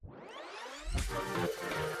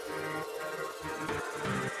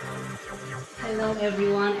Hello,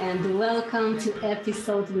 everyone, and welcome to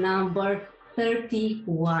episode number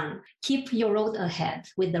 31. Keep your road ahead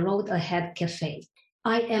with the Road Ahead Café.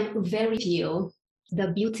 I am very few, the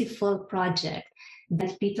beautiful project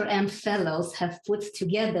that Peter and fellows have put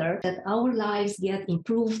together that our lives get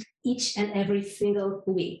improved each and every single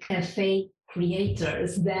week. Café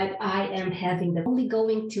creators that I am having the only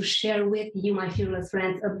going to share with you, my fearless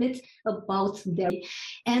friends, a bit about their.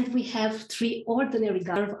 And we have three ordinary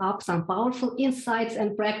guys serve up some powerful insights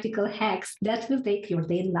and practical hacks that will take your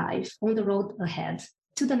daily life on the road ahead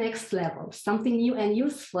to the next level, something new and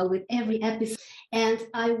useful with every episode. And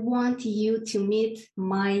I want you to meet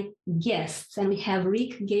my guests. And we have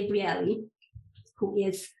Rick Gabrielli, who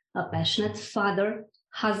is a passionate father,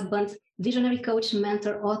 husband, visionary coach,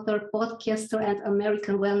 mentor, author, podcaster, and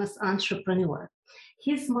American wellness entrepreneur.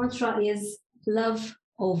 His mantra is love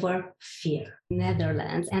over fear,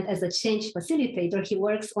 Netherlands. And as a change facilitator, he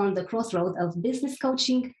works on the crossroad of business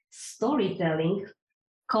coaching, storytelling,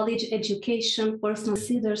 college education, personal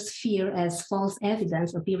considers fear as false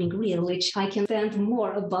evidence appearing real, which I can stand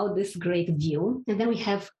more about this great view. And then we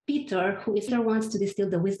have Peter, who wants to distill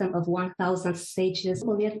the wisdom of 1,000 sages,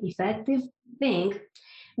 yet effective thing,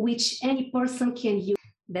 which any person can use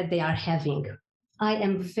that they are having. I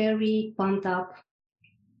am very pumped up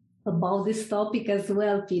about this topic as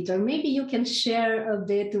well, Peter. Maybe you can share a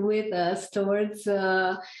bit with us towards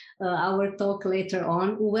our talk later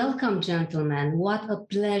on. Welcome, gentlemen. What a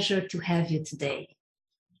pleasure to have you today.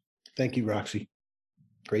 Thank you, Roxy.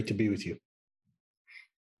 Great to be with you.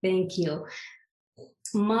 Thank you.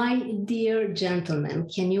 My dear gentlemen,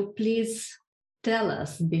 can you please tell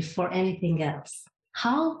us before anything else,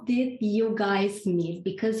 how did you guys meet?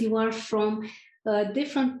 Because you are from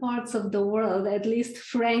different parts of the world. At least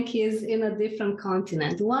Frank is in a different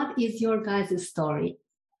continent. What is your guys' story?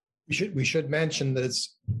 We should mention that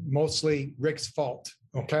it's mostly Rick's fault,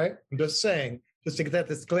 okay? I'm just saying, just to get that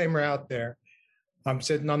disclaimer out there. I'm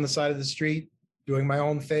sitting on the side of the street doing my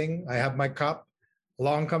own thing. I have my cup.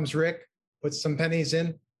 Along comes Rick, puts some pennies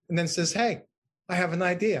in, and then says, hey, I have an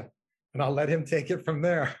idea. And I'll let him take it from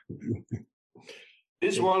there.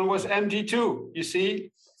 This one was empty too, you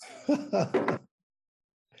see?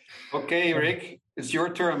 Okay, Rick, it's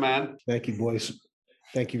your turn, man. Thank you, boys.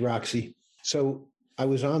 Thank you, Roxy. So I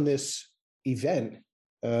was on this event.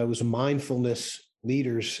 It was a mindfulness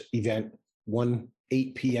leaders event,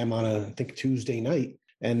 8 p.m. on I think Tuesday night.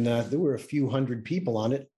 And there were a few hundred people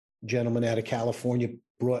on it. A gentleman out of California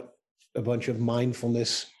brought a bunch of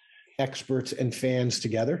mindfulness experts and fans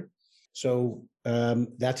together. So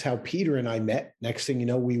that's how Peter and I met. Next thing you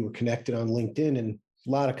know, we were connected on LinkedIn and a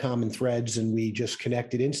lot of common threads, and we just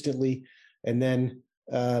connected instantly. And then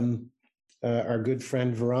our good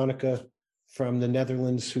friend Veronica from the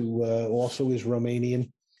Netherlands, who also is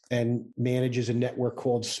Romanian and manages a network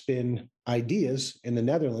called Spin Ideas in the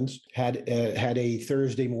Netherlands, had a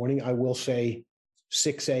Thursday morning, I will say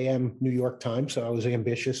 6 a.m. New York time. So I was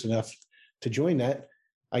ambitious enough to join that.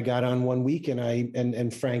 I got on one week,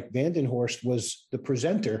 and Frank Vandenhorst was the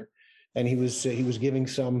presenter. And he was giving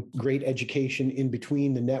some great education in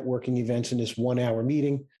between the networking events in this 1 hour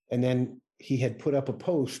meeting. And then he had put up a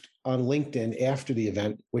post on LinkedIn after the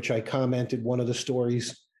event, which I commented. One of the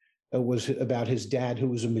stories was about his dad, who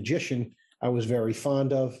was a magician I was very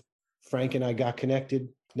fond of. Frank and I got connected.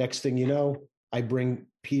 Next thing you know, I bring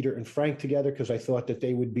Peter and Frank together because I thought that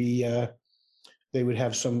they would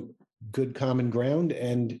have some good common ground.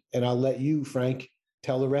 And I'll let you, Frank,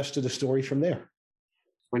 tell the rest of the story from there.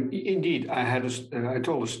 Indeed, I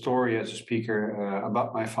told a story as a speaker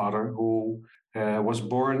about my father, who was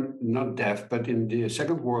born not deaf, but in the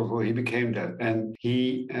Second World War he became deaf, and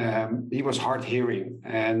he was hard hearing,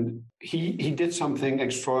 and he did something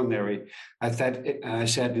extraordinary. I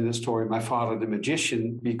said in the story, my father, the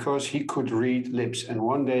magician, because he could read lips. And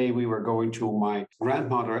one day we were going to my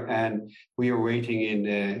grandmother, and we were waiting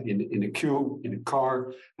in a queue in a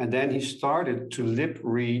car, and then he started to lip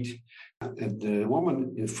read. The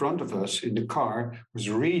woman in front of us in the car was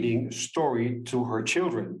reading a story to her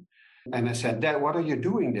children. And I said, Dad, what are you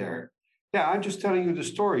doing there? Yeah, I'm just telling you the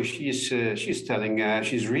story. She's reading. Yeah,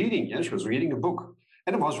 she was reading a book.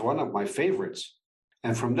 And it was one of my favorites.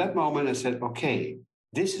 And from that moment, I said, okay,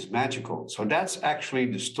 this is magical. So that's actually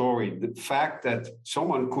the story, the fact that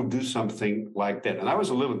someone could do something like that. And I was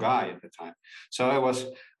a little guy at the time. So I was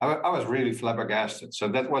really flabbergasted. So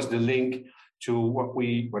that was the link to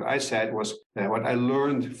what I said was what I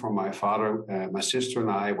learned from my father, my sister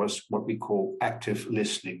and I, was what we call active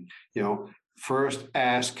listening. You know, first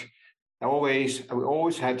ask, We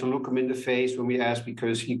always had to look him in the face when we asked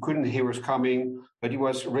because he couldn't hear us coming, but he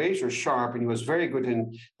was razor sharp and he was very good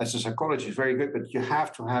as a psychologist, very good. But you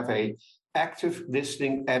have to have a active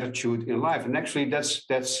listening attitude in life. And actually that's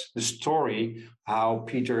the story how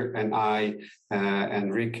Peter and I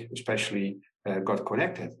and Rick especially got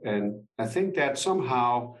connected. And I think that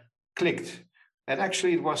somehow clicked. And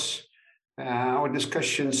actually it was our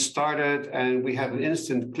discussion started and we had an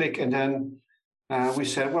instant click, and then we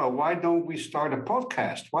said, well, why don't we start a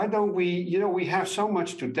podcast? Why don't we, we have so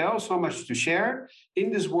much to tell, so much to share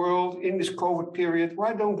in this world, in this COVID period.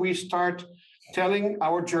 Why don't we start telling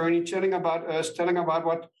our journey, telling about us, telling about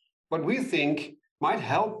what we think might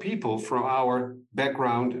help people from our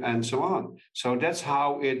background and so on. So that's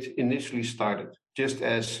how it initially started, just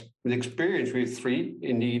as an experience with three,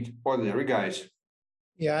 indeed, ordinary guys.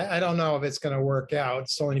 Yeah, I don't know if it's going to work out.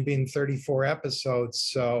 It's only been 34 episodes,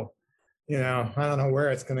 so I don't know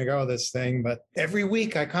where it's going to go, this thing. But every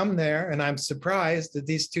week I come there and I'm surprised that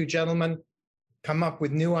these two gentlemen come up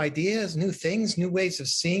with new ideas, new things, new ways of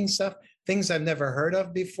seeing stuff, things I've never heard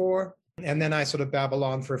of before. And then I sort of babble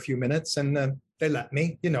on for a few minutes and they let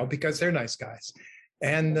me, because they're nice guys.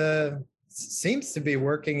 And seems to be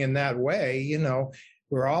working in that way.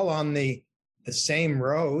 We're all on the same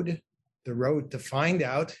road, the road to find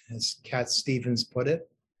out, as Cat Stevens put it.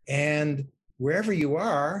 And wherever you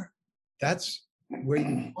are, that's where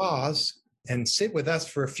you pause and sit with us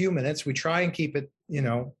for a few minutes. We try and keep it,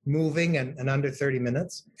 moving and under 30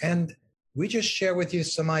 minutes. And we just share with you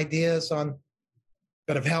some ideas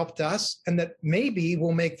that have helped us and that maybe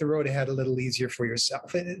will make the road ahead a little easier for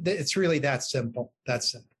yourself. It's really that simple.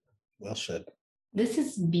 That's it. Well said. This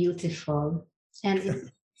is beautiful. And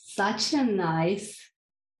it's such a nice,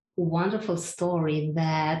 wonderful story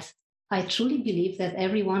that I truly believe that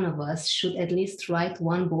every one of us should at least write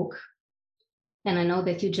one book. And I know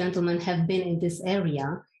that you gentlemen have been in this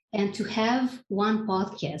area, and to have one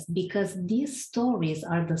podcast, because these stories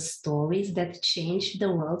are the stories that change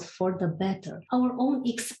the world for the better. Our own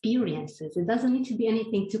experiences. It doesn't need to be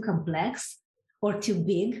anything too complex or too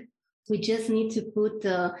big. We just need to put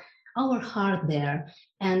our heart there.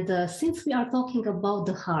 And since we are talking about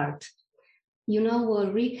the heart,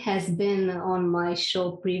 Rick has been on my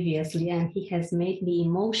show previously and he has made me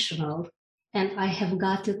emotional. And I have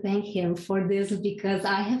got to thank him for this because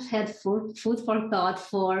I have had food for thought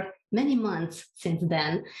for many months since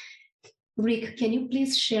then. Rick, can you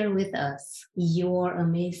please share with us your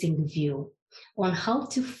amazing view on how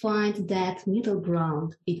to find that middle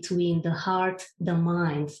ground between the heart, the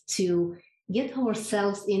mind, to get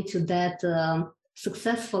ourselves into that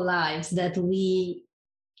successful lives that we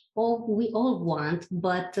all want,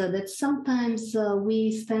 but that sometimes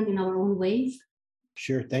we stand in our own ways?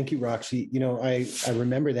 Sure. Thank you, Roxy. I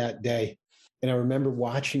remember that day, and I remember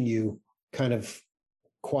watching you kind of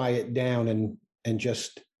quiet down and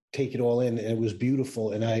just take it all in. And it was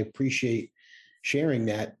beautiful. And I appreciate sharing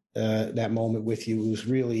that moment with you. It was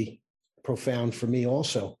really profound for me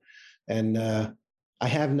also. And I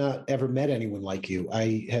have not ever met anyone like you.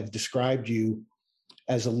 I have described you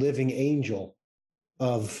as a living angel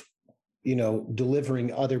of,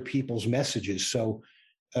 delivering other people's messages. So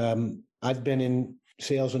I've been in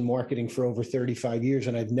sales and marketing for over 35 years,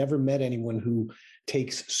 and I've never met anyone who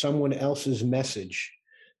takes someone else's message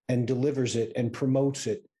and delivers it and promotes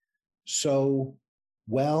it so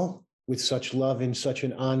well, with such love, in such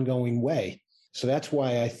an ongoing way. So that's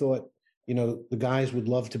why I thought, the guys would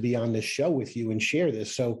love to be on this show with you and share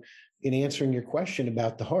this. So in answering your question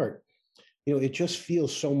about the heart, it just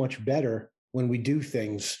feels so much better when we do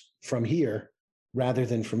things from here rather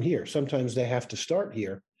than from here. Sometimes they have to start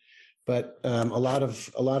here. But a lot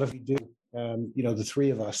of we do, the three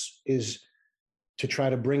of us, is to try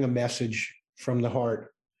to bring a message from the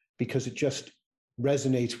heart because it just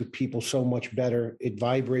resonates with people so much better. It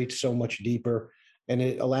vibrates so much deeper, and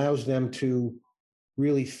it allows them to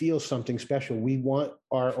really feel something special. We want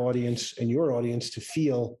our audience and your audience to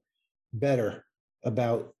feel better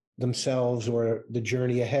about themselves or the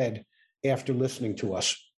journey ahead after listening to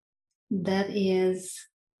us. That is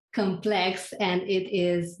complex, and it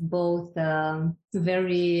is both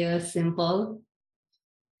very simple.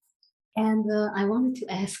 And I wanted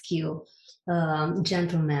to ask you,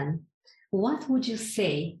 gentlemen, what would you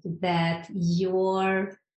say that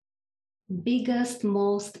your biggest,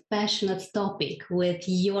 most passionate topic with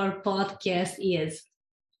your podcast is?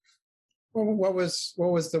 Well, what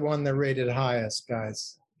was the one that rated highest,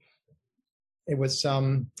 guys? It was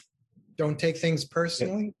don't take things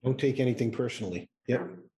personally. Yeah, don't take anything personally. Yep.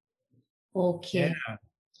 Okay. Yeah.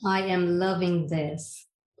 I am loving this.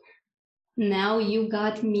 Now you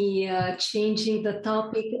got me changing the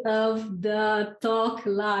topic of the talk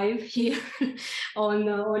live here on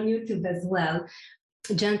YouTube as well.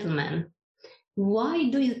 Gentlemen, why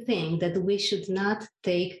do you think that we should not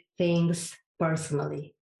take things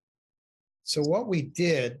personally? So what we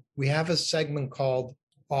did, we have a segment called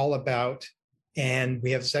All About, and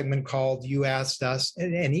we have a segment called You Asked Us.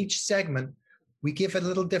 And each segment, we give a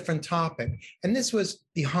little different topic. And this was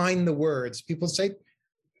behind the words. People say,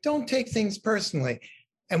 don't take things personally.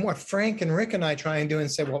 And what Frank and Rick and I try and do and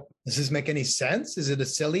say, well, does this make any sense? Is it a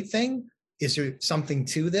silly thing? Is there something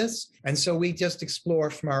to this? And so we just explore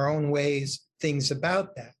from our own ways things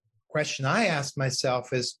about that. Question I asked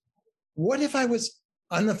myself is, what if I was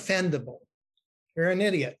unoffendable? You're an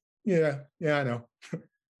idiot. Yeah, I know.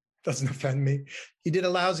 Doesn't offend me. You did a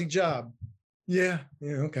lousy job. Yeah,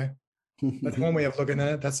 okay. That's one way of looking at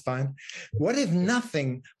it. That's fine. What if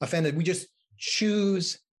nothing offended? We just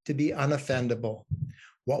choose to be unoffendable.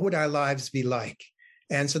 What would our lives be like?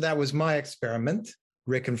 And so that was my experiment.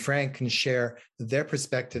 Rick and Frank can share their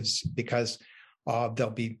perspectives because they'll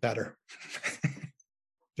be better.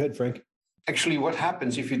 Go ahead, Frank. Actually, what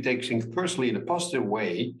happens if you take things personally in a positive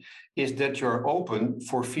way is that you're open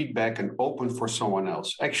for feedback and open for someone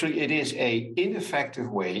else. Actually, it is an ineffective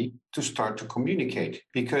way to start to communicate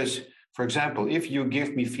because, for example, if you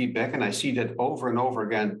give me feedback, and I see that over and over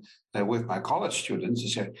again with my college students, they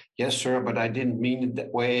say, yes, sir, but I didn't mean it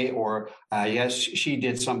that way, or yes, she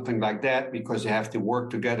did something like that, because they have to work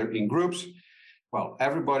together in groups. Well,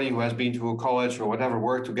 everybody who has been to a college or whatever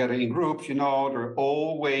worked together in groups, there are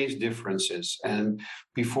always differences. And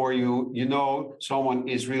before you know, someone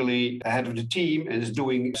is really ahead of the team and is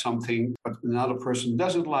doing something but another person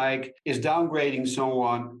doesn't like, is downgrading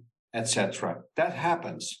someone, etc. That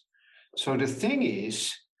happens. So the thing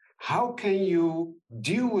is, how can you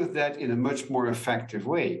deal with that in a much more effective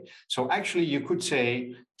way? So actually, you could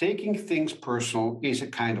say taking things personal is a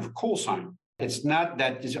kind of call sign. It's not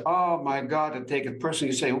that you say, oh my God, I take it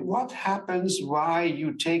personally. You say, what happens why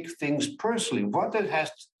you take things personally? What it has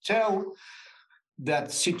to tell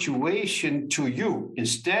that situation to you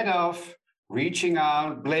instead of reaching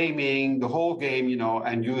out, blaming the whole game,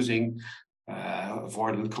 and using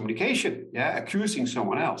avoidant communication, accusing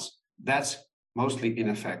someone else. That's mostly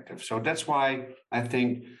ineffective. So that's why I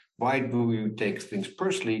think, why do you take things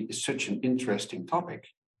personally is such an interesting topic.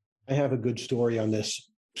 I have a good story on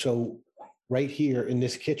this. So right here in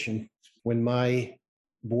this kitchen, when my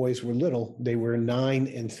boys were little, they were 9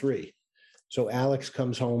 and 3. So Alex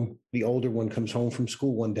comes home, the older one comes home from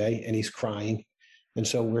school one day and he's crying. And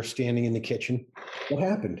so we're standing in the kitchen. What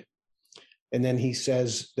happened? And then he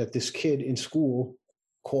says that this kid in school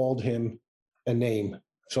called him a name.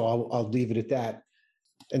 So I'll leave it at that.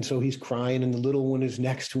 And so he's crying and the little one is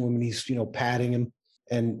next to him and he's, patting him.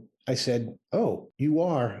 And I said, oh, you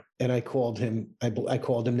are. And I called him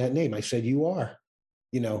that name. I said, you are,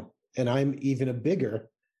 and I'm even a bigger.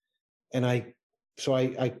 And I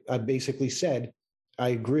basically said, I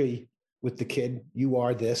agree with the kid. You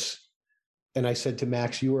are this. And I said to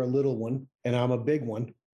Max, you are a little one and I'm a big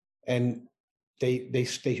one. And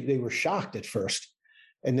they were shocked at first.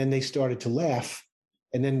 And then they started to laugh.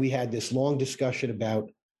 And then we had this long discussion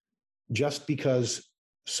about just because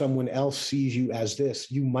someone else sees you as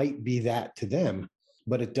this, you might be that to them,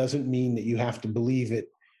 but it doesn't mean that you have to believe it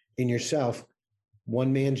in yourself.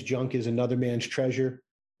 One man's junk is another man's treasure.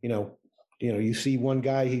 You see one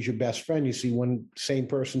guy, he's your best friend. You see one same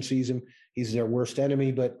person sees him, he's their worst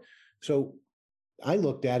enemy. But so I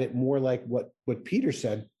looked at it more like what Peter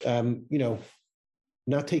said,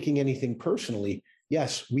 not taking anything personally.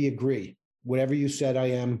 Yes, we agree. Whatever you said I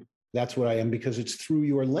am, that's what I am, because it's through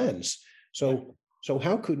your lens. So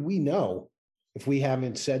how could we know if we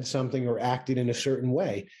haven't said something or acted in a certain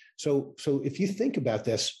way? So if you think about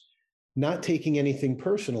this, not taking anything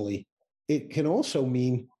personally, it can also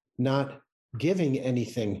mean not giving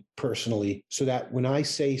anything personally, so that when I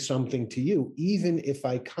say something to you, even if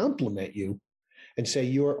I compliment you and say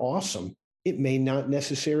you're awesome, it may not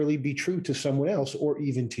necessarily be true to someone else or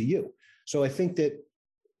even to you. So I think that,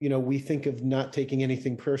 we think of not taking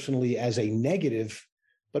anything personally as a negative,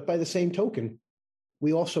 but by the same token,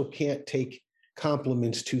 we also can't take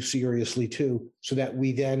compliments too seriously too, so that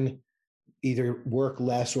we then either work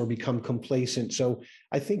less or become complacent. So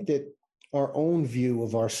I think that our own view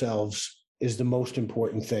of ourselves is the most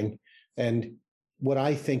important thing. And what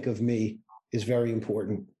I think of me is very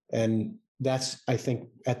important. And that's, I think,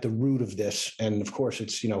 at the root of this. And of course,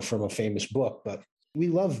 it's, from a famous book, but we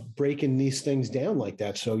love breaking these things down like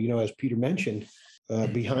that. So, as Peter mentioned,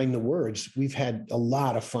 behind the words, we've had a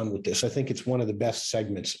lot of fun with this. I think it's one of the best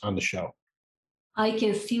segments on the show. I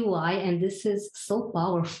can see why, and this is so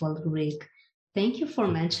powerful, Rick. Thank you for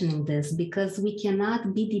mentioning this because we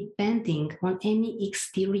cannot be depending on any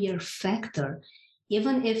exterior factor,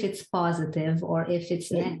 even if it's positive or if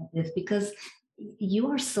it's negative, because you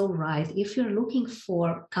are so right. If you're looking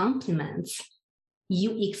for compliments,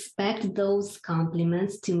 you expect those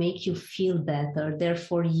compliments to make you feel better.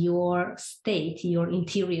 Therefore, your state, your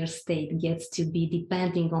interior state gets to be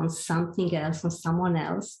depending on something else, on someone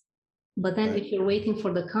else. But then if you're waiting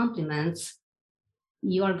for the compliments,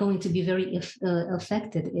 you are going to be very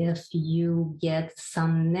affected if you get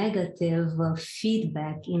some negative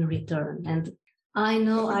feedback in return. And I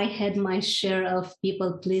know I had my share of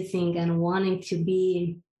people pleasing and wanting to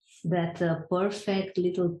be that perfect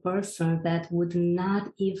little person that would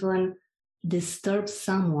not even disturb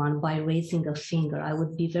someone by raising a finger. I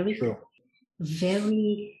would be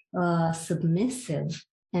very submissive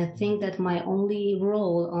and think that my only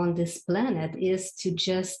role on this planet is to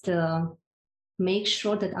just make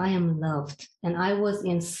sure that I am loved. And I was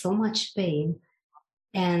in so much pain.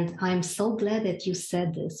 And I'm so glad that you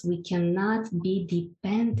said this. We cannot be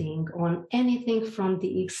depending on anything from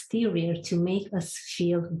the exterior to make us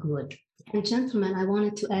feel good. And gentlemen, I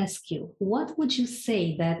wanted to ask you, what would you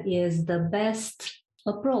say that is the best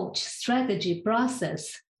approach, strategy,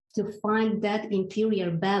 process to find that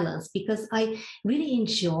interior balance? Because I really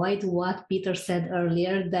enjoyed what Peter said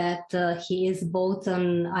earlier, that he is both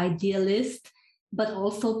an idealist but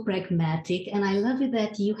also pragmatic. And I love it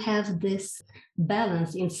that you have this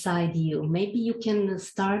balance inside you. Maybe you can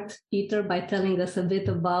start, Peter, by telling us a bit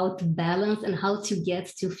about balance and how to get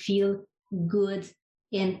to feel good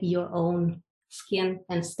in your own skin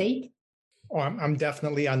and state. Oh, I'm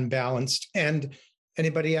definitely unbalanced. And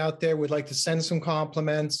anybody out there would like to send some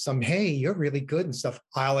compliments, some, hey, you're really good and stuff,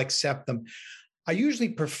 I'll accept them. I usually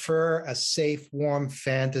prefer a safe, warm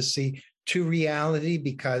fantasy to reality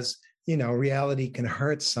because reality can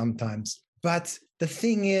hurt sometimes. But the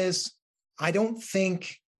thing is, I don't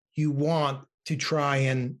think you want to try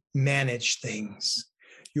and manage things.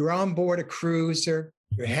 You're on board a cruiser,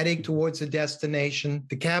 you're heading towards a destination,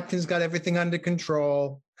 the captain's got everything under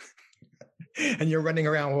control, and you're running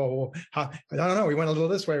around, I don't know, we went a little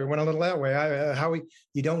this way, we went a little that way.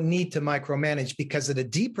 You don't need to micromanage because at a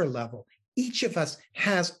deeper level, each of us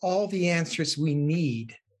has all the answers we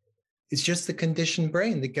need. It's just the conditioned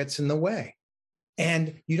brain that gets in the way.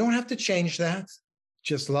 And you don't have to change that.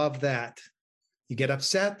 Just love that. You get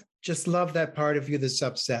upset, just love that part of you that's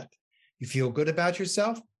upset. You feel good about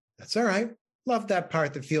yourself, that's all right. Love that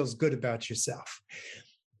part that feels good about yourself.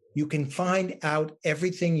 You can find out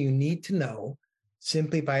everything you need to know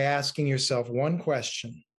simply by asking yourself one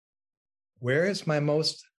question. Where is my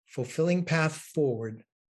most fulfilling path forward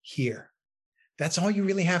here? That's all you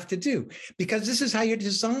really have to do, because this is how you're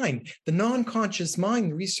designed. The non-conscious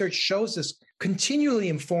mind, research shows us, continually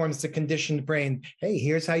informs the conditioned brain. Hey,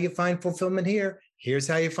 here's how you find fulfillment here. Here's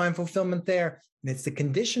how you find fulfillment there. And it's the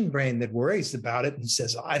conditioned brain that worries about it and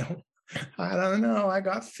says, I don't know. I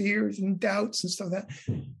got fears and doubts and stuff like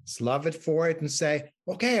that. Just love it for it and say,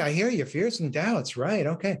 okay, I hear you, fears and doubts, right?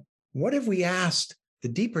 Okay. What if we asked the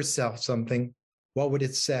deeper self something? What would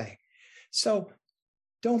it say? So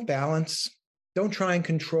don't balance. Don't try and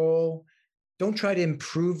control. Don't try to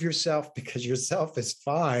improve yourself because yourself is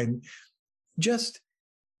fine. Just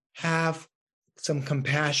have some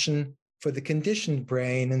compassion for the conditioned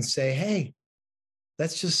brain and say, hey,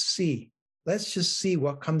 let's just see. Let's just see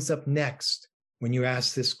what comes up next when you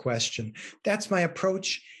ask this question. That's my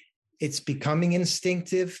approach. It's becoming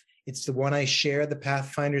instinctive. It's the one I share, the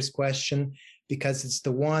Pathfinder's question, because it's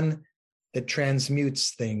the one that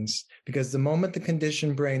transmutes things. Because the moment the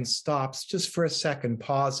conditioned brain stops just for a second,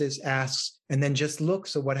 pauses, asks, and then just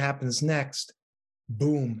looks at what happens next,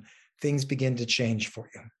 boom, things begin to change for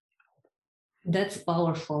you. That's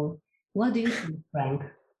powerful. What do you think, Frank?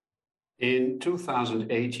 In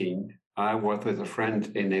 2018, I was with a friend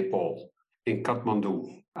in Nepal, in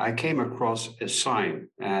Kathmandu. I came across a sign,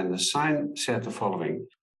 and the sign said the following: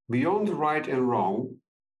 beyond right and wrong,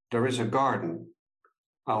 there is a garden.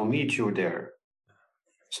 I'll meet you there.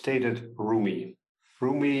 Stated Rumi.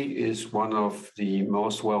 Rumi is one of the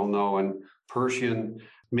most well-known Persian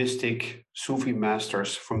mystic Sufi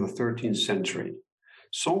masters from the 13th century.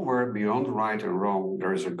 Somewhere beyond right and wrong,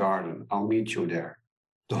 there is a garden. I'll meet you there.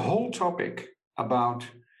 The whole topic about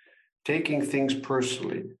taking things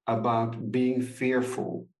personally, about being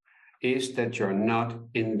fearful, is that you're not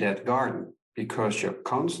in that garden because you're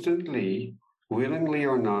constantly, willingly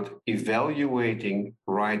or not, evaluating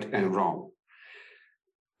right and wrong.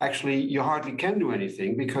 Actually, you hardly can do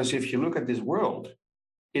anything because if you look at this world,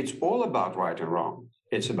 it's all about right and wrong.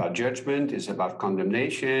 It's about judgment. It's about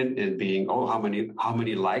condemnation and being, oh, how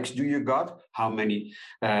many likes do you got? How many?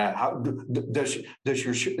 Does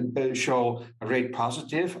your show rate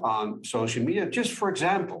positive on social media? Just for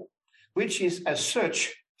example, which is as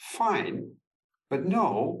such fine, but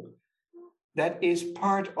no, that is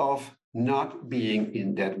part of not being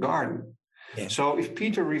in that garden. Yeah. So if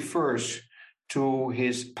Peter refers to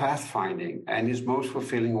his pathfinding and his most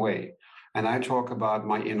fulfilling way, and I talk about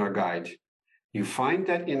my inner guide, you find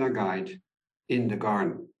that inner guide in the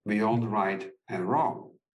garden, beyond right and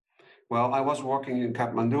wrong. Well, I was walking in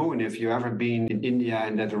Kathmandu, and if you've ever been in India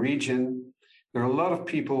and that region, there are a lot of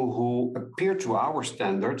people who appear to our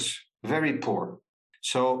standards very poor.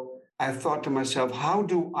 So I thought to myself, how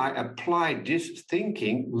do I apply this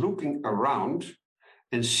thinking, looking around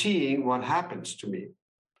and seeing what happens to me?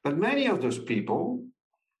 But many of those people,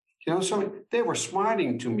 so they were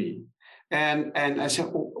smiling to me. And I said,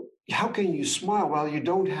 oh, how can you smile while you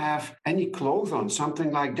don't have any clothes on,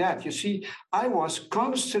 something like that? You see, I was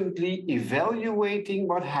constantly evaluating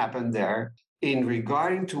what happened there in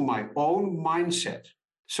regarding to my own mindset.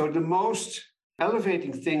 So the most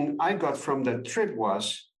elevating thing I got from that trip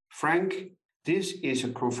was, Frank, this is a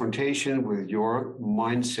confrontation with your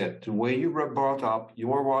mindset, the way you were brought up. You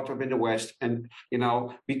were brought up in the West, and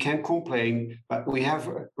we can't complain, but we have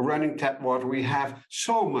running tap water. We have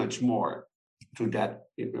so much more to that,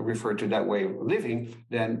 refer to that way of living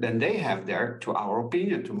than they have there, to our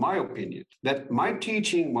opinion, to my opinion. That my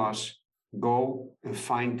teaching was go and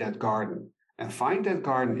find that garden. And find that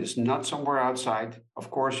garden is not somewhere outside.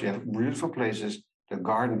 Of course, you have beautiful places. The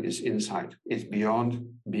garden is inside. It's beyond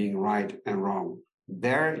being right and wrong.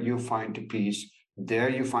 There you find the peace. There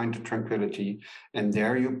you find the tranquility. And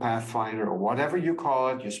there your pathfinder, or whatever you call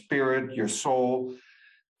it, your spirit, your soul,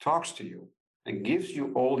 talks to you and gives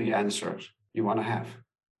you all the answers you want to have.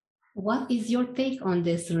 What is your take on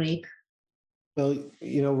this, Rick? Well,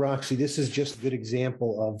 Roxy, this is just a good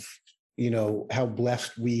example of, how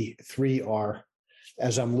blessed we three are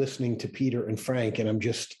as I'm listening to Peter and Frank, and I'm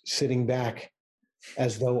just sitting back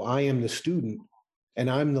as though I am the student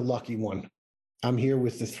and I'm the lucky one. I'm here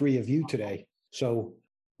with the three of you today. So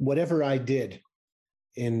whatever I did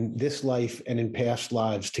in this life and in past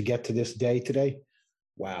lives to get to this day today,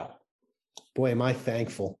 wow, boy, am I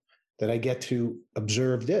thankful that I get to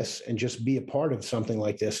observe this and just be a part of something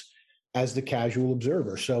like this as the casual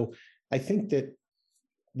observer. So I think that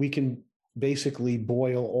we can basically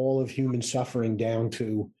boil all of human suffering down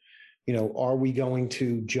to, are we going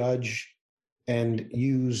to judge and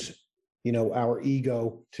use, our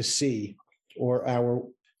ego to see, or our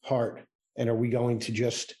heart? And are we going to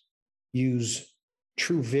just use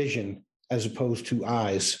true vision as opposed to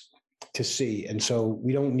eyes to see? And so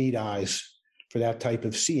we don't need eyes for that type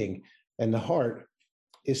of seeing. And the heart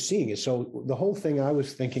is seeing it. So the whole thing I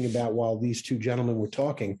was thinking about while these two gentlemen were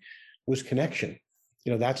talking was connection.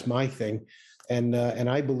 That's my thing. And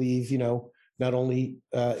I believe, not only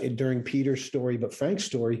during Peter's story, but Frank's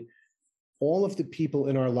story, all of the people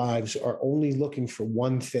in our lives are only looking for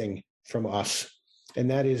one thing from us, and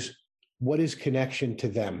that is, what is connection to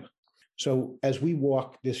them? So as we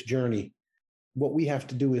walk this journey, what we have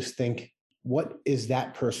to do is think, what is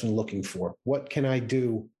that person looking for? What can I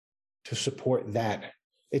do to support that?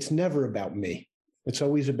 It's never about me. It's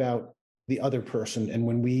always about the other person. And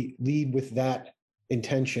when we lead with that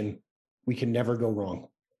intention, we can never go wrong.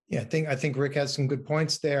 Yeah, I think Rick has some good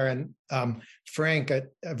points there. And Frank,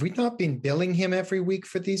 have we not been billing him every week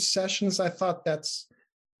for these sessions? I thought that's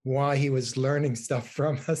why he was learning stuff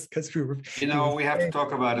from us, because we were. We have to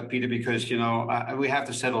talk about it, Peter, because we have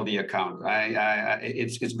to settle the account.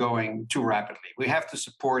 It's going too rapidly. We have to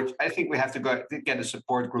support. I think we have to get a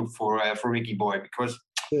support group for Ricky Boy, because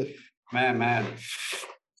man.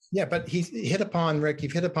 Yeah, but Rick,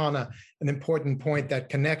 you've hit upon an important point, that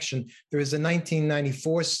connection. There is a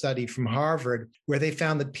 1994 study from Harvard where they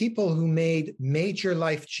found that people who made major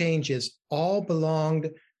life changes all belonged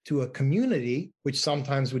to a community, which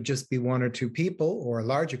sometimes would just be one or two people, or a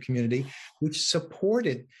larger community,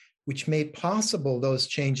 which made possible those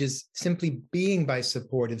changes simply being by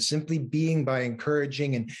supportive, simply being by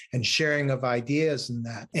encouraging and sharing of ideas and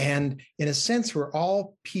that. And in a sense, we're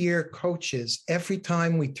all peer coaches. Every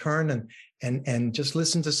time we turn and just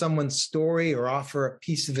listen to someone's story or offer a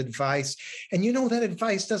piece of advice, and that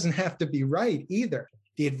advice doesn't have to be right either.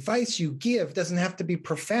 The advice you give doesn't have to be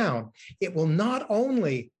profound. It will not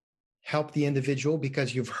only help the individual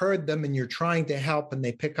because you've heard them and you're trying to help and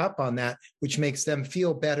they pick up on that, which makes them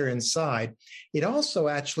feel better inside. It also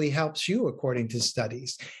actually helps you, according to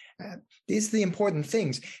studies. These are the important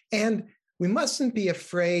things. And we mustn't be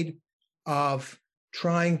afraid of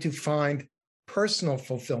trying to find personal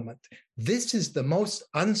fulfillment. This is the most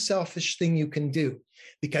unselfish thing you can do,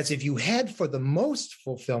 because if you head for the most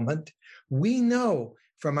fulfillment, we know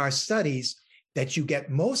from our studies that you get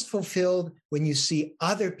most fulfilled when you see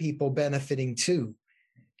other people benefiting too.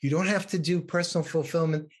 You don't have to do personal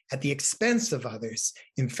fulfillment at the expense of others.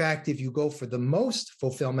 In fact, if you go for the most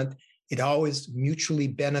fulfillment, it always mutually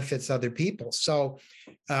benefits other people. So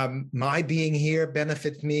my being here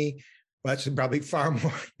benefits me, well, actually probably far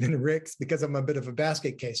more than Rick's, because I'm a bit of a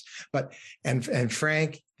basket case. But and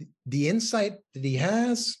Frank, the insight that he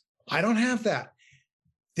has, I don't have that.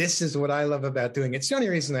 This is what I love about doing it. It's the only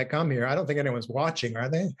reason I come here. I don't think anyone's watching, are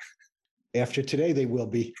they? After today, they will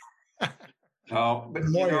be. No, but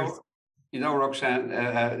Roxanne,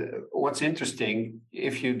 what's interesting,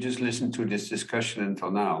 if you just listen to this discussion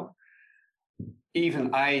until now,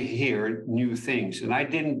 even I hear new things. And I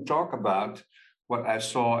didn't talk about what I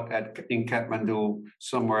saw in Kathmandu,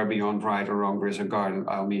 somewhere beyond right or wrong, there's a garden,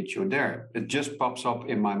 I'll meet you there. It just pops up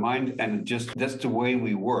in my mind, and that's the way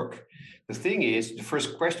we work. The thing is, the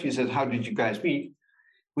first question is that how did you guys meet?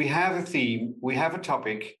 We have a theme, we have a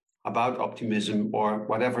topic about optimism or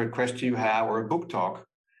whatever question you have, or a book talk.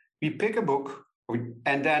 We pick a book,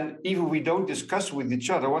 and then even we don't discuss with each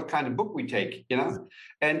other what kind of book we take,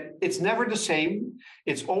 And it's never the same.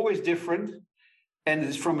 It's always different. And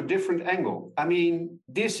it's from a different angle. I mean,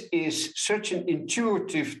 this is such an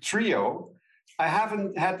intuitive trio. I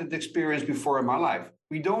haven't had that experience before in my life.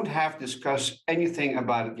 We don't have to discuss anything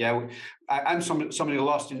about it. Yeah, I'm somebody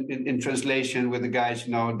lost in translation with the guys,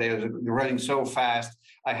 they're running so fast.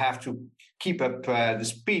 I have to keep up the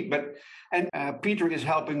speed. And Peter is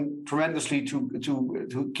helping tremendously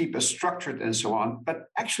to keep us structured and so on. But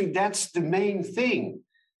actually, that's the main thing.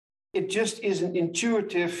 It just is an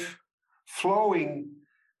intuitive, flowing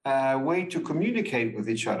way to communicate with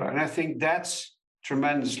each other. And I think that's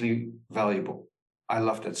tremendously valuable. I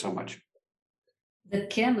love that so much. The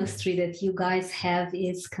chemistry that you guys have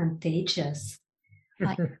is contagious.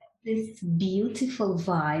 I have this beautiful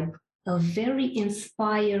vibe, a very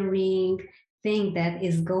inspiring thing that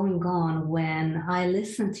is going on when I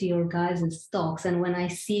listen to your guys' talks and when I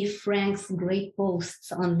see Frank's great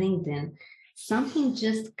posts on LinkedIn. Something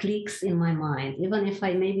just clicks in my mind. Even if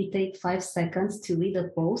I maybe take 5 seconds to read a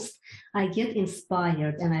post, I get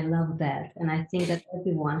inspired, and I love that. And I think that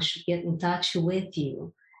everyone should get in touch with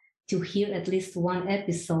you to hear at least one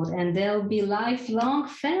episode, and they'll be lifelong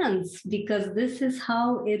fans, because this is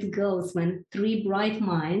how it goes when 3 bright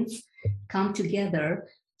minds come together.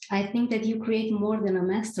 I think that you create more than a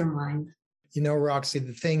mastermind. Roxy,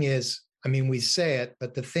 the thing is, we say it,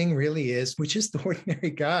 but the thing really is, we're just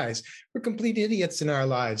ordinary guys. We're complete idiots in our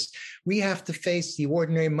lives. We have to face the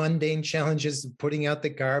ordinary, mundane challenges of putting out the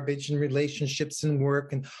garbage and relationships and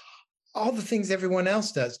work and all the things everyone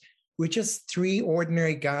else does. We're just 3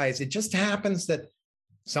 ordinary guys. It just happens that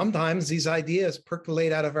sometimes these ideas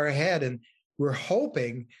percolate out of our head, and we're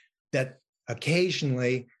hoping that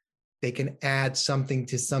occasionally they can add something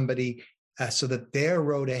to somebody so that their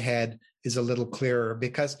road ahead is a little clearer,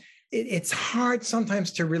 because it's hard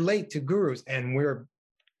sometimes to relate to gurus, and we're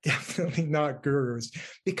definitely not gurus,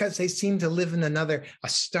 because they seem to live in a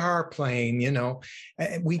star plane,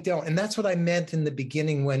 we don't. And that's what I meant in the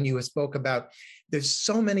beginning when you spoke about there's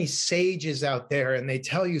so many sages out there, and they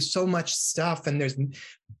tell you so much stuff, and there's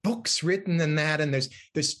books written in that, and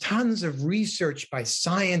there's tons of research by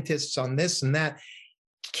scientists on this and that.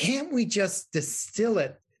 Can't we just distill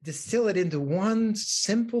it into one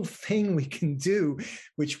simple thing we can do,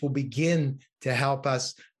 which will begin to help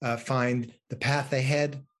us find the path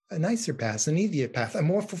ahead, a nicer path, an easier path, a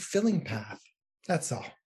more fulfilling path? That's all.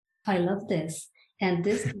 I love this. And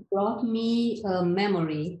this brought me a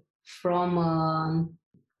memory from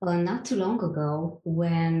not too long ago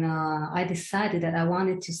when I decided that I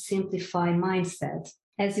wanted to simplify mindset.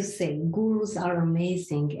 As you say, gurus are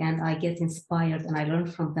amazing, and I get inspired and I learn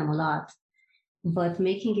from them a lot. But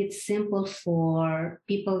making it simple for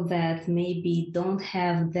people that maybe don't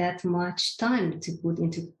have that much time to put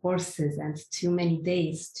into courses and too many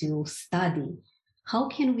days to study, how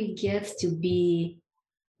can we get to be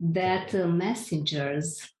that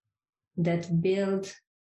messengers that build,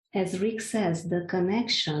 as Rick says, the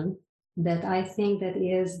connection that I think that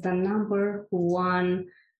is the number one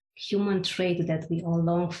human trait that we all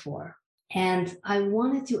long for? And I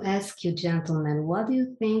wanted to ask you, gentlemen, what do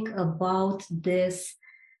you think about this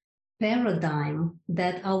paradigm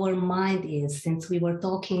that our mind is, since we were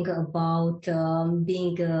talking about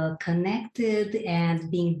being connected and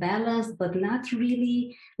being balanced, but not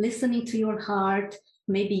really listening to your heart,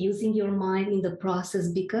 maybe using your mind in the process,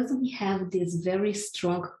 because we have these very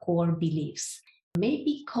strong core beliefs.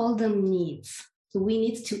 maybe call them needs. We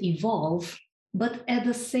need to evolve, but at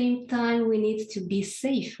the same time, we need to be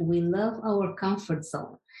safe. We love our comfort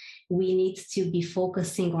zone. We need to be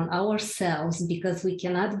focusing on ourselves because we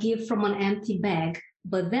cannot give from an empty bag.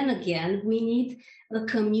 But then again, we need a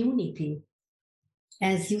community.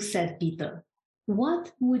 As you said, Peter,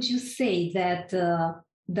 what would you say that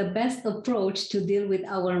the best approach to deal with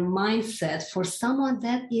our mindset for someone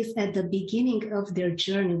that is at the beginning of their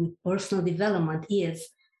journey with personal development is?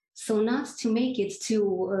 So not to make it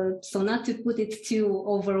too, so not to put it too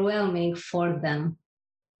overwhelming for them.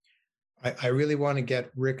 I really want to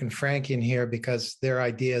get Rick and Frank in here because their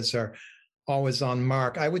ideas are always on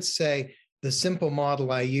mark. I would say the simple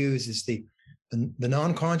model I use is the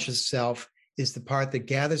non-conscious self is the part that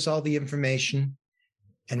gathers all the information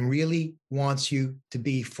and really wants you to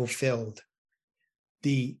be fulfilled.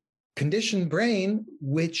 The conditioned brain,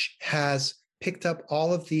 which has picked up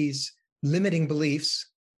all of these limiting beliefs,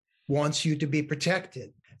 wants you to be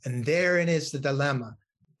protected. And therein is the dilemma.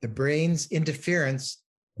 The brain's interference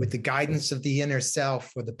with the guidance of the inner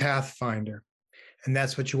self or the pathfinder. And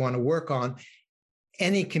that's what you want to work on.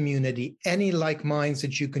 Any community, any like minds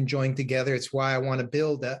that you can join together. It's why I want to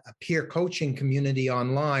build a peer coaching community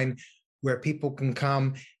online where people can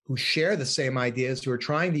come who share the same ideas, who are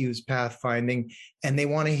trying to use pathfinding, and they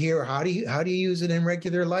want to hear how do you use it in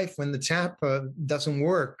regular life when the tap doesn't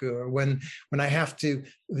work, or when I have to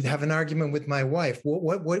have an argument with my wife.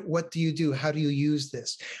 What do you do? How do you use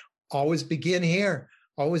this? Always begin here.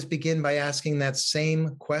 Always begin by asking that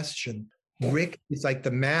same question. Rick is like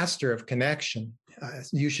the master of connection.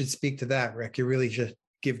 You should speak to that, Rick. You really should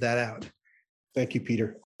give that out. Thank you,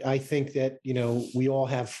 Peter. I think that, we all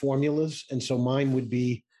have formulas. And so mine would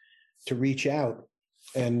be to reach out.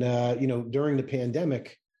 And, during the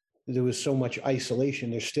pandemic, there was so much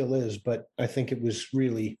isolation. There still is, but I think it was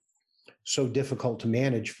really so difficult to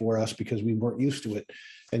manage for us because we weren't used to it.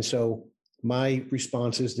 And so my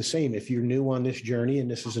response is the same. If you're new on this journey and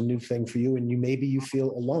this is a new thing for you, and maybe you feel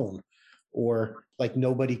alone or like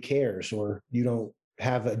nobody cares, or you don't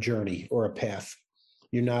have a journey or a path,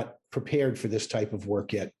 you're not prepared for this type of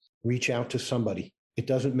work yet, reach out to somebody. It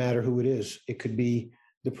doesn't matter who it is. It could be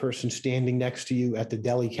the person standing next to you at the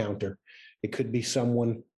deli counter. It could be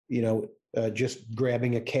someone, just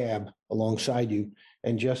grabbing a cab alongside you,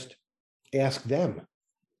 and just ask them,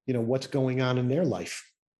 what's going on in their life.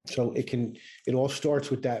 So it all starts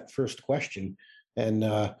with that first question. And,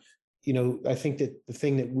 I think that the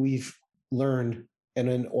thing that we've learned and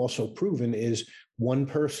then also proven is one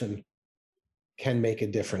person can make a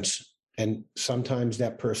difference. And sometimes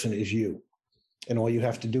that person is you. And all you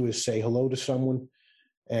have to do is say hello to someone.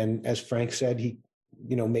 And as Frank said, he,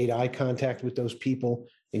 made eye contact with those people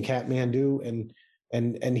in Kathmandu.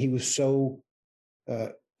 And he was so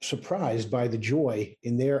surprised by the joy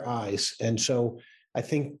in their eyes. And so I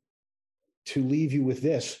think to leave you with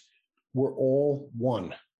this, we're all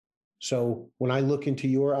one. So when I look into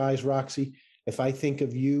your eyes, Roxy, if I think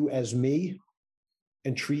of you as me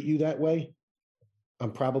and treat you that way,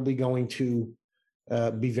 I'm probably going to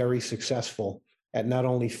be very successful at not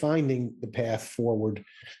only finding the path forward,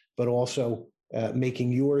 but also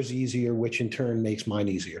making yours easier, which in turn makes mine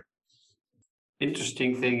easier.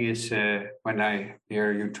 Interesting thing is when I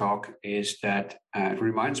hear you talk is that it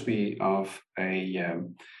reminds me of a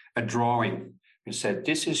drawing. You said,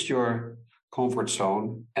 this is your comfort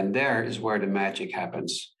zone, and there is where the magic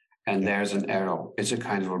happens. And there's an arrow. It's a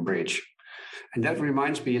kind of a bridge. And that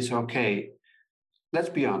reminds me, it's okay, let's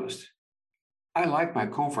be honest. I like my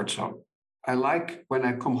comfort zone. I like when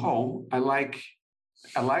I come home, I like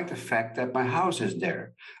the fact that my house is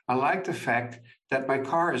there. I like the fact that my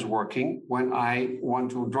car is working when I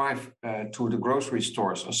want to drive to the grocery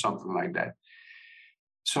stores or something like that.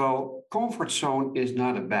 So comfort zone is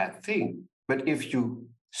not a bad thing. But if you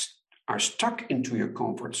are stuck into your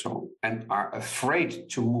comfort zone and are afraid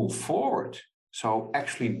to move forward, so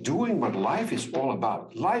actually doing what life is all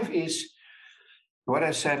about. Life is what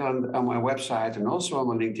I said on my website and also on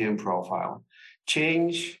my LinkedIn profile.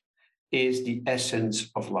 Change is the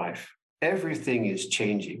essence of life. Everything is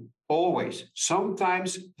changing, always.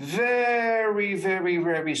 Sometimes very, very,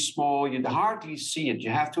 very small. You hardly see it. You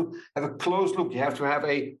have to have a close look. You have to have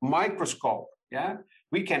a microscope. Yeah,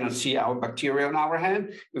 we cannot see our bacteria on our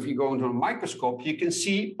hand. If you go into a microscope, you can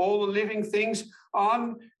see all the living things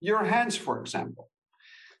on your hands, for example.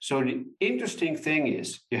 So the interesting thing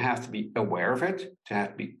is you have to be aware of it, to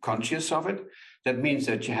have to be conscious of it. That means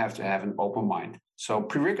that you have to have an open mind. So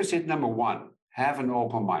prerequisite number one, have an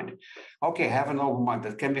open mind. Okay, have an open mind.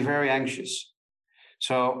 That can be very anxious.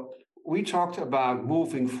 So we talked about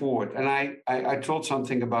moving forward, and I told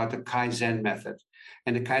something about the Kaizen method.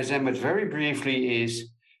 And the Kaizen method, very briefly, is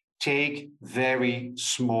take very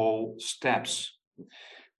small steps.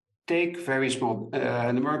 Take very small.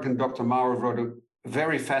 An American Dr. Maurer wrote a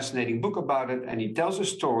very fascinating book about it, and he tells a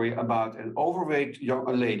story about an overweight young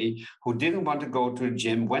lady who didn't want to go to the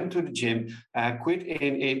gym, went to the gym, quit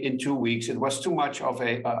in 2 weeks. It was too much of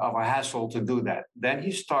a hassle to do that. Then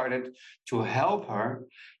he started to help her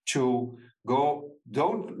to go.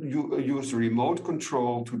 Don't use the remote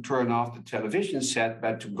control to turn off the television set,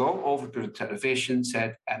 but to go over to the television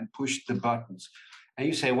set and push the buttons. And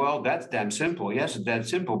you say, well, that's damn simple. Yes, it's that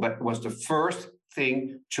simple, but it was the first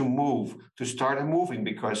thing to move, to start moving,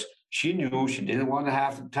 because she knew she didn't want to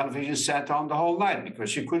have the television set on the whole night because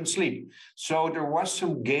she couldn't sleep. So there was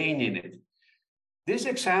some gain in it. This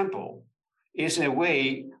example is a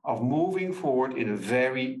way of moving forward in a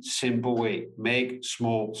very simple way. Make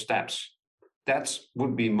small steps. That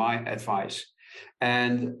would be my advice.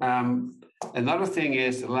 And another thing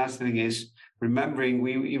is, the last thing is, remembering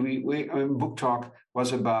we book talk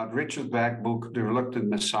was about Richard Bach's book, The Reluctant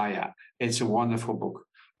Messiah. It's a wonderful book.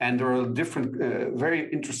 And there are different, very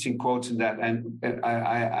interesting quotes in that. And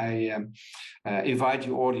I invite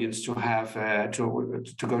your audience to have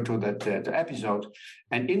to go to that episode.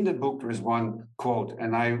 And in the book, there is one quote,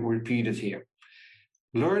 and I repeat it here.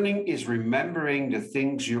 Learning is remembering the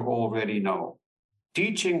things you already know.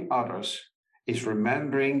 Teaching others is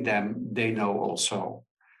remembering them they know also.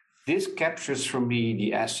 This captures for me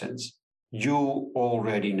the essence. You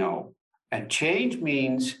already know. And change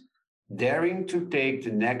means daring to take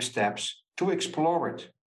the next steps to explore it.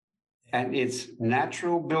 And it's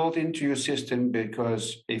natural built into your system,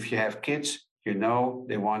 because if you have kids, you know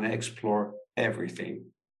they want to explore everything.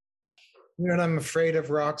 You know what I'm afraid of,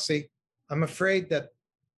 Roxy? I'm afraid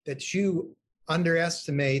that you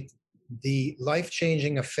underestimate the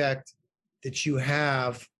life-changing effect that you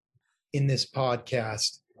have in this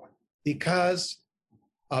podcast because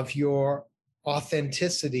of your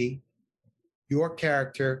authenticity. Your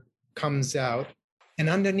character comes out, and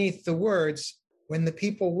underneath the words, when the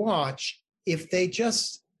people watch, if they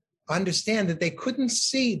just understand that they couldn't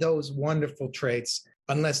see those wonderful traits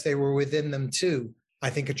unless they were within them too, I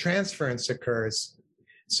think a transference occurs.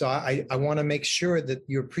 So I want to make sure that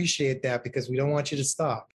you appreciate that, because we don't want you to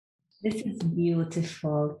stop. This is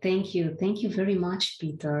beautiful. Thank you. Thank you very much,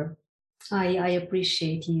 Peter. I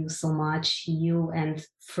appreciate you so much, you and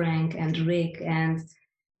Frank and Rick. And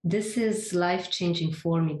this is life-changing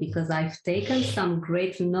for me, because I've taken some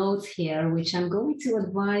great notes here, which I'm going to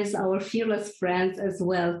advise our fearless friends as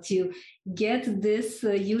well to get this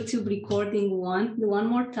YouTube recording one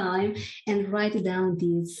more time and write down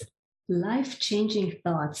these life-changing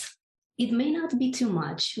thoughts. It may not be too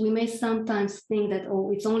much. We may sometimes think that,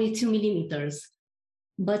 oh, it's only 2 millimeters,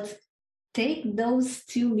 but take those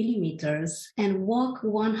 2 millimeters and walk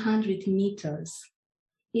 100 meters.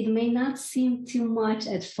 It may not seem too much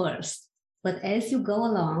at first, but as you go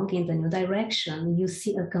along in the new direction, you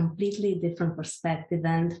see a completely different perspective.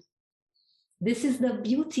 And this is the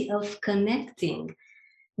beauty of connecting.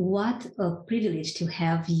 What a privilege to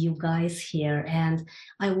have you guys here. And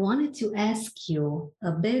I wanted to ask you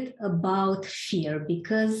a bit about fear,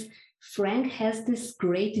 because Frank has this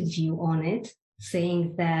great view on it,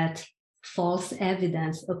 saying that false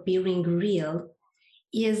evidence appearing real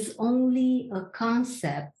is only a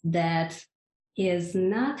concept that is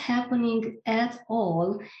not happening at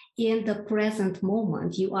all in the present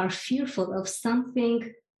moment. You are fearful of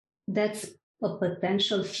something that's a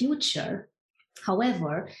potential future.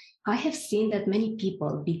 However, I have seen that many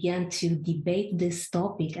people began to debate this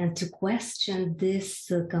topic and to question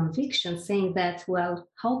this conviction, saying that, well,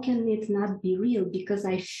 how can it not be real? Because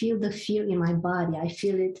I feel the fear in my body. I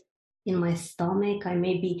feel it in my stomach. I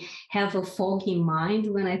maybe have a foggy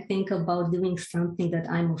mind when I think about doing something that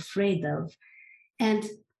I'm afraid of. And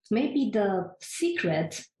maybe the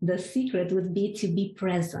secret would be to be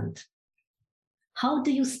present. How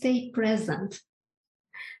do you stay present,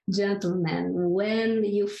 gentlemen, when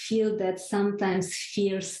you feel that sometimes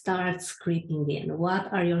fear starts creeping in?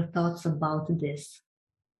 What are your thoughts about this?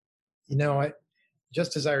 You know,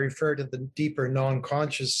 just as I refer to the deeper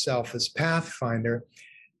non-conscious self as pathfinder,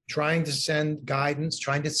 trying to send guidance,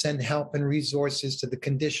 trying to send help and resources to the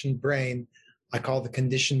conditioned brain, I call the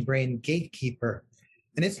conditioned brain gatekeeper.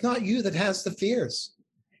 And it's not you that has the fears.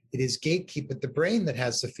 It is gatekeeper, the brain, that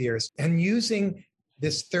has the fears. And using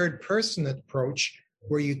this third person approach,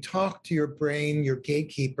 where you talk to your brain, your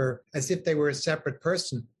gatekeeper, as if they were a separate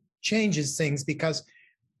person, changes things, because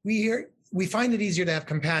we find it easier to have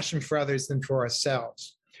compassion for others than for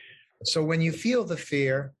ourselves. So when you feel the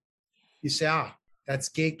fear, You say, that's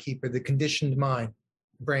gatekeeper, the conditioned mind,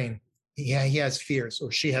 brain. Yeah, he has fears,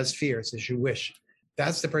 or she has fears, as you wish.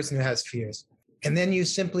 That's the person who has fears. And then you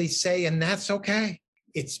simply say, and that's okay.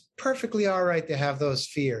 It's perfectly all right to have those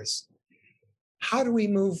fears. How do we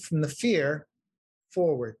move from the fear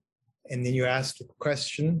forward? And then you ask the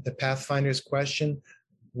question, the Pathfinder's question,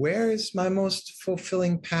 where is my most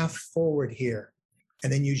fulfilling path forward here?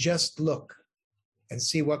 And then you just look and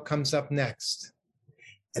see what comes up next.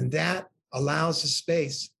 And that allows a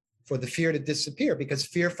space for the fear to disappear, because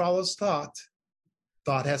fear follows thought.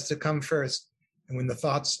 Thought has to come first. And when the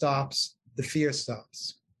thought stops, the fear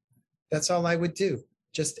stops. That's all I would do.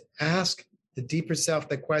 Just ask the deeper self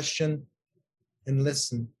the question and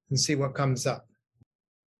listen and see what comes up.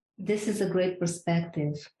 This is a great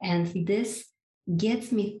perspective. And this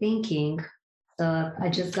gets me thinking. I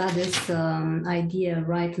just got this idea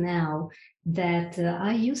right now that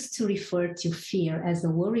I used to refer to fear as a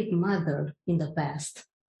worried mother in the past.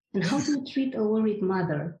 And how do you treat a worried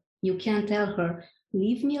mother? You can't tell her,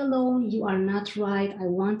 leave me alone, you are not right, I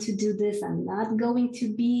want to do this, I'm not going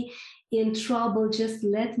to be in trouble, just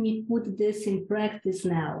let me put this in practice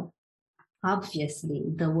now. Obviously,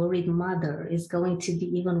 the worried mother is going to be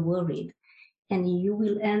even worried, and you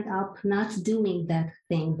will end up not doing that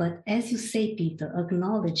thing. But as you say, Peter,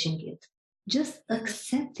 acknowledging it, just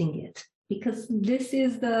accepting it, because this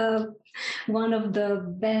is one of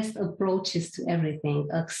the best approaches to everything.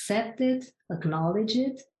 Accept it, acknowledge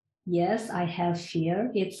it. Yes, I have fear.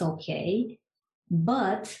 It's okay.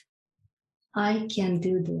 But I can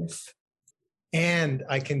do this. And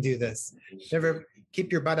I can do this. Never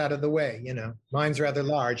keep your butt out of the way. Mine's rather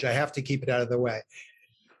large. I have to keep it out of the way.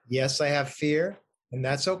 Yes, I have fear, and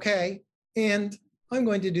that's okay. And I'm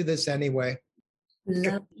going to do this anyway.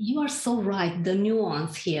 You are so right. The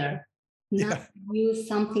nuance here. Not use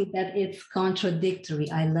something that is contradictory.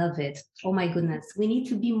 I love it. Oh my goodness. We need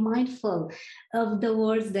to be mindful of the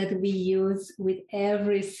words that we use with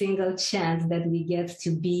every single chance that we get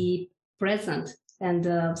to be present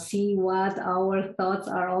and see what our thoughts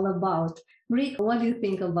are all about. Rick, what do you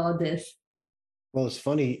think about this? Well, it's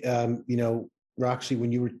funny, Roxy,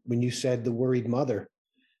 when you said the worried mother,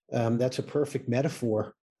 that's a perfect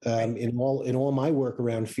metaphor. In all my work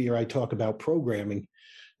around fear, I talk about programming,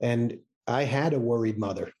 and I had a worried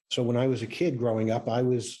mother. So when I was a kid growing up, I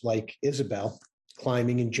was like Isabel,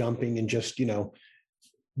 climbing and jumping and just,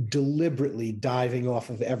 deliberately diving off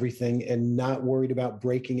of everything and not worried about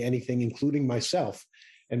breaking anything, including myself.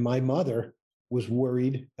 And my mother was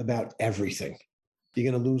worried about everything. You're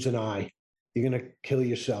going to lose an eye. You're going to kill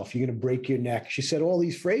yourself. You're going to break your neck. She said all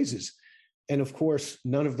these phrases. And of course,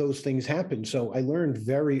 none of those things happened. So I learned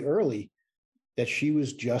very early that she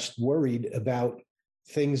was just worried about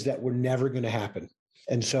things that were never going to happen.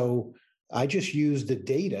 And so I just used the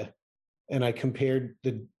data and I compared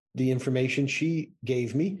the information she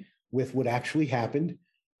gave me with what actually happened.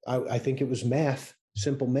 I think it was math,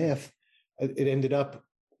 simple math. It ended up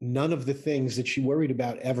none of the things that she worried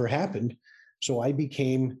about ever happened. So I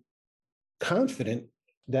became confident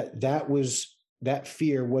that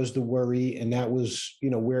fear was the worry, and that was,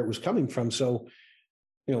 where it was coming from. So,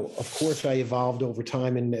 of course I evolved over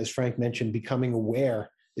time. And as Frank mentioned, becoming aware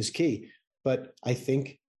is key. But I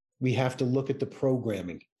think we have to look at the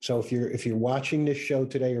programming. So if you're watching this show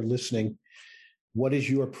today or listening, what is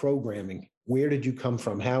your programming? Where did you come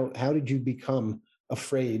from? How did you become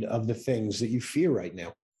afraid of the things that you fear right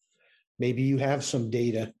now? Maybe you have some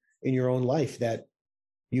data in your own life that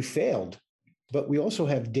you failed, but we also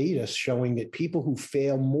have data showing that people who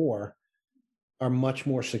fail more are much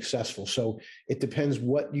more successful. So it depends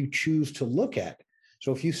what you choose to look at.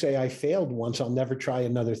 So if you say, I failed once, I'll never try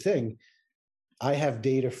another thing, I have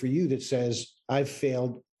data for you that says I've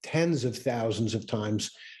failed tens of thousands of times,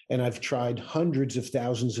 and I've tried hundreds of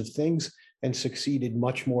thousands of things and succeeded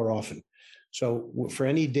much more often. So for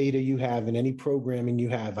any data you have and any programming you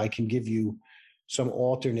have, I can give you some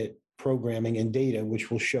alternate programming and data, which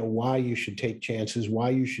will show why you should take chances, why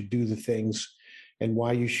you should do the things, and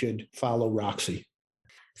why you should follow Roxy.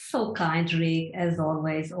 So kind, Rick, as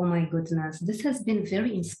always. Oh my goodness. This has been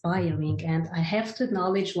very inspiring. And I have to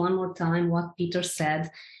acknowledge one more time what Peter said.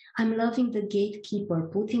 I'm loving the gatekeeper,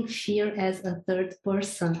 putting fear as a third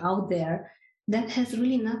person out there. That has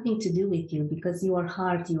really nothing to do with you, because your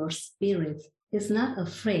heart, your spirit is not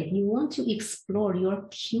afraid. You want to explore. You're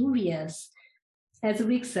curious. As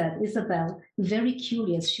Rick said, Isabel, very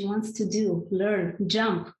curious. She wants to learn,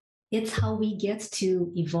 jump. It's how we get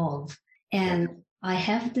to evolve. And I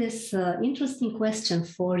have this interesting question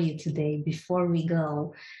for you today before we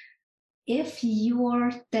go. If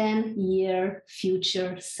your 10-year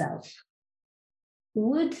future self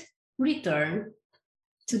would return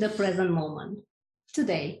to the present moment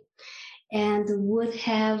today and would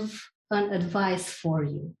have an advice for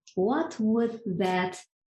you, what would that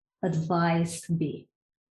advice be?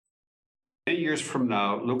 10 years from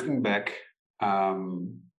now, looking back, I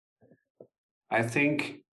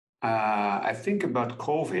think about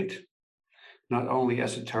COVID not only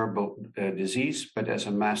as a terrible disease, but as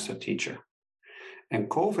a master teacher. And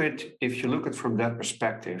COVID, if you look at it from that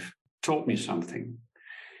perspective, taught me something.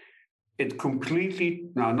 It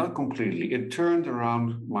turned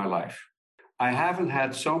around my life. I haven't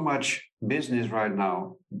had so much business right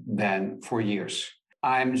now than for years.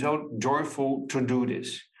 I'm so joyful to do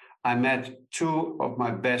this. I met two of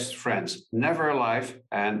my best friends, never alive,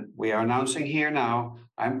 and we are announcing here now,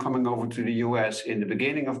 I'm coming over to the US in the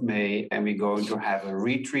beginning of May, and we're going to have a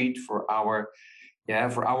retreat for our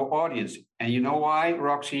audience. And you know why,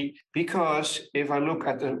 Roxy? Because if we look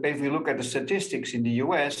at the statistics in the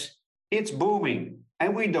US, it's booming,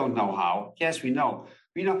 and we don't know how. Yes, we know.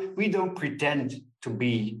 We don't pretend to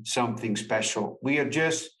be something special. We are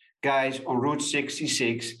just guys on Route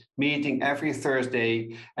 66 meeting every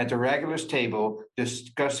Thursday at the regulars table,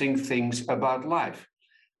 discussing things about life.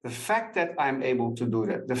 The fact that I'm able to do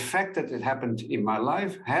that, the fact that it happened in my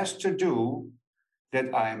life has to do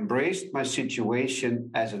that I embraced my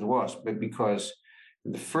situation as it was. But because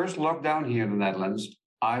in the first lockdown here in the Netherlands,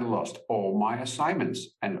 I lost all my assignments,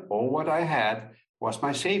 and all what I had was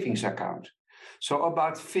my savings account. So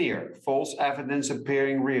about fear, false evidence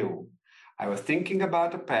appearing real. I was thinking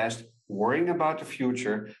about the past, worrying about the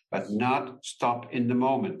future, but not stop in the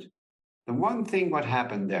moment. The one thing what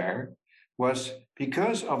happened there was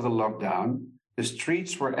because of the lockdown, the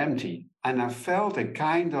streets were empty, and I felt a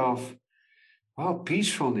kind of,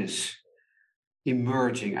 peacefulness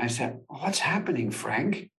emerging. I said, what's happening,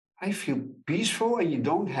 Frank? I feel peaceful and you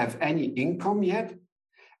don't have any income yet.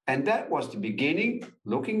 And that was the beginning,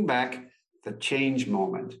 looking back, the change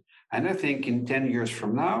moment. And I think in 10 years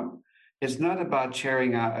from now, it's not about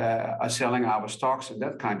selling our stocks and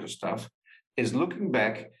that kind of stuff. It's looking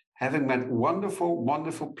back, having met wonderful,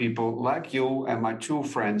 wonderful people like you and my two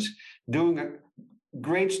friends, doing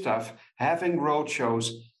great stuff, having roadshows,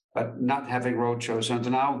 but not having roadshows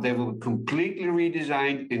until now. They will be completely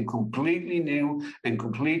redesigned and completely new and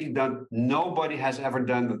completely done. Nobody has ever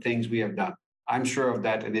done the things we have done. I'm sure of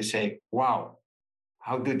that. And they say, wow,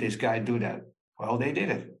 how did this guy do that? Well, they did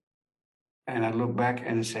it. And I look back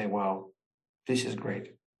and I say, well, this is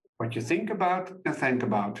great. What you think about and think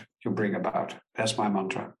about, you bring about. That's my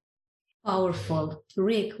mantra. Powerful.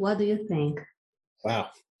 Rick, what do you think? Wow.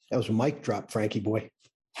 That was a mic drop, Frankie boy.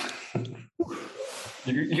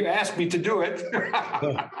 You asked me to do it.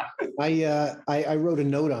 Yeah. I wrote a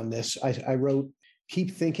note on this. I wrote, keep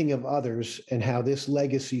thinking of others and how this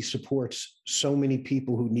legacy supports so many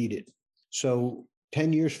people who need it. So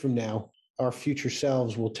 10 years from now, our future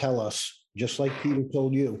selves will tell us, just like Peter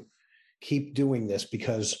told you, keep doing this,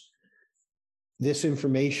 because this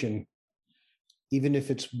information, even if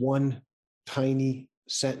it's one tiny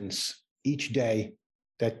sentence each day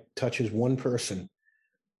that touches one person,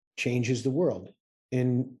 changes the world.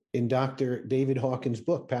 In Dr. David Hawkins'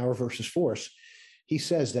 book, Power versus Force, he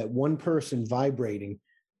says that one person vibrating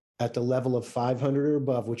at the level of 500 or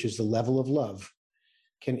above, which is the level of love,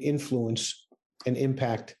 can influence and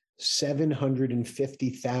impact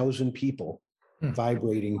 750,000 people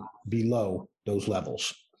vibrating below those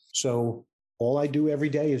levels. So all I do every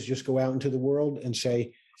day is just go out into the world and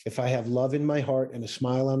say, if I have love in my heart and a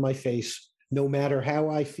smile on my face, no matter how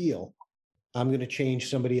I feel, I'm going to change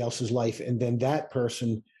somebody else's life. And then that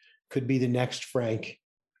person could be the next Frank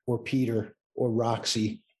or Peter or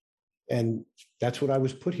Roxy. And that's what I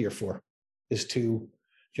was put here for, is to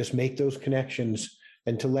just make those connections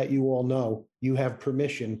and to let you all know you have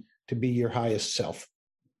permission to be your highest self.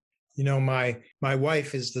 You know, my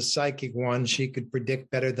wife is the psychic one. She could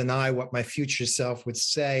predict better than I what my future self would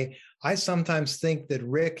say. I sometimes think that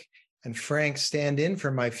Rick and Frank stand in for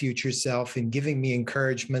my future self in giving me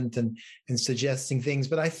encouragement and suggesting things.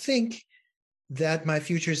 But I think that my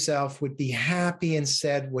future self would be happy and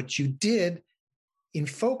said what you did in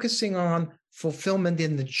focusing on fulfillment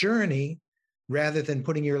in the journey rather than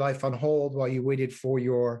putting your life on hold while you waited for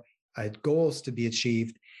your goals to be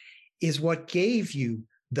achieved is what gave you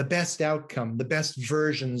the best outcome, the best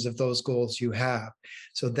versions of those goals you have.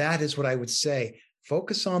 So that is what I would say.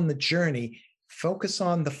 Focus on the journey. Focus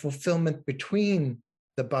on the fulfillment between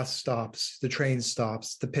the bus stops, the train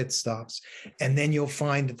stops, the pit stops, and then you'll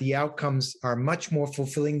find that the outcomes are much more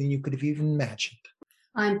fulfilling than you could have even imagined.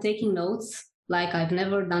 I'm taking notes like I've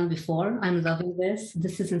never done before. I'm loving this.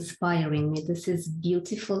 This is inspiring me. This is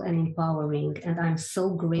beautiful and empowering. And I'm so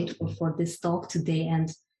grateful for this talk today. And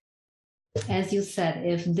as you said,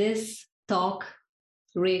 if this talk,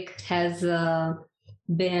 Rick, has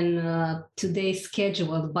been today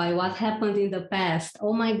scheduled by what happened in the past,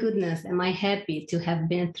 oh my goodness, am I happy to have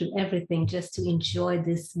been through everything just to enjoy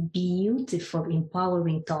this beautiful,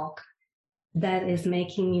 empowering talk. That is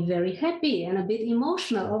making me very happy and a bit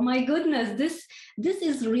emotional. Oh my goodness, this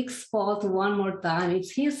is Rick's fault one more time.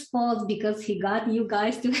 It's his fault because he got you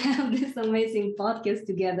guys to have this amazing podcast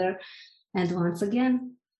together. And once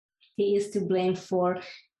again, he is to blame for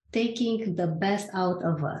taking the best out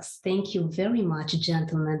of us. Thank you very much,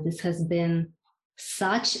 gentlemen. This has been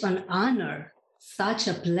such an honor, such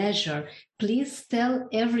a pleasure. Please tell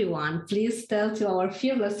everyone, please tell to our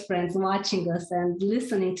fearless friends watching us and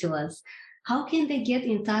listening to us, how can they get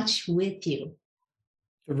in touch with you?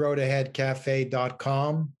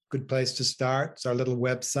 theroadaheadcafe.com, good place to start. It's our little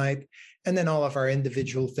website. And then all of our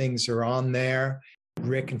individual things are on there.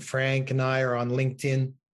 Rick and Frank and I are on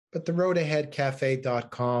LinkedIn, but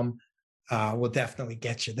theroadaheadcafe.com will definitely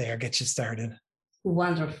get you there, get you started.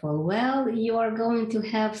 Wonderful. Well, you are going to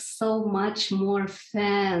have so much more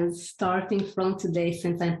fans starting from today,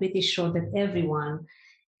 since I'm pretty sure that everyone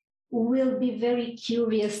will be very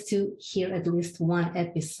curious to hear at least one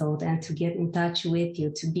episode and to get in touch with you,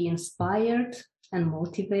 to be inspired and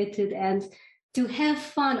motivated and to have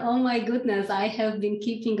fun. Oh my goodness, I have been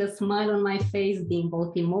keeping a smile on my face, being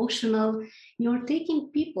both emotional. You're taking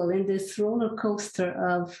people in this roller coaster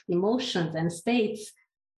of emotions and states.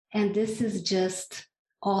 And this is just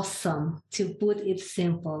awesome, to put it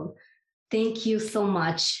simple. Thank you so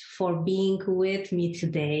much for being with me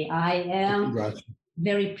today. I am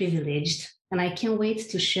very privileged, and I can't wait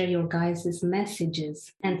to share your guys'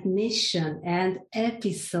 messages and mission and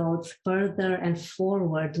episodes further and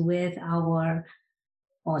forward with our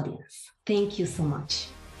audience. Thank you so much.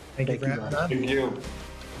 Thank you. Thank you.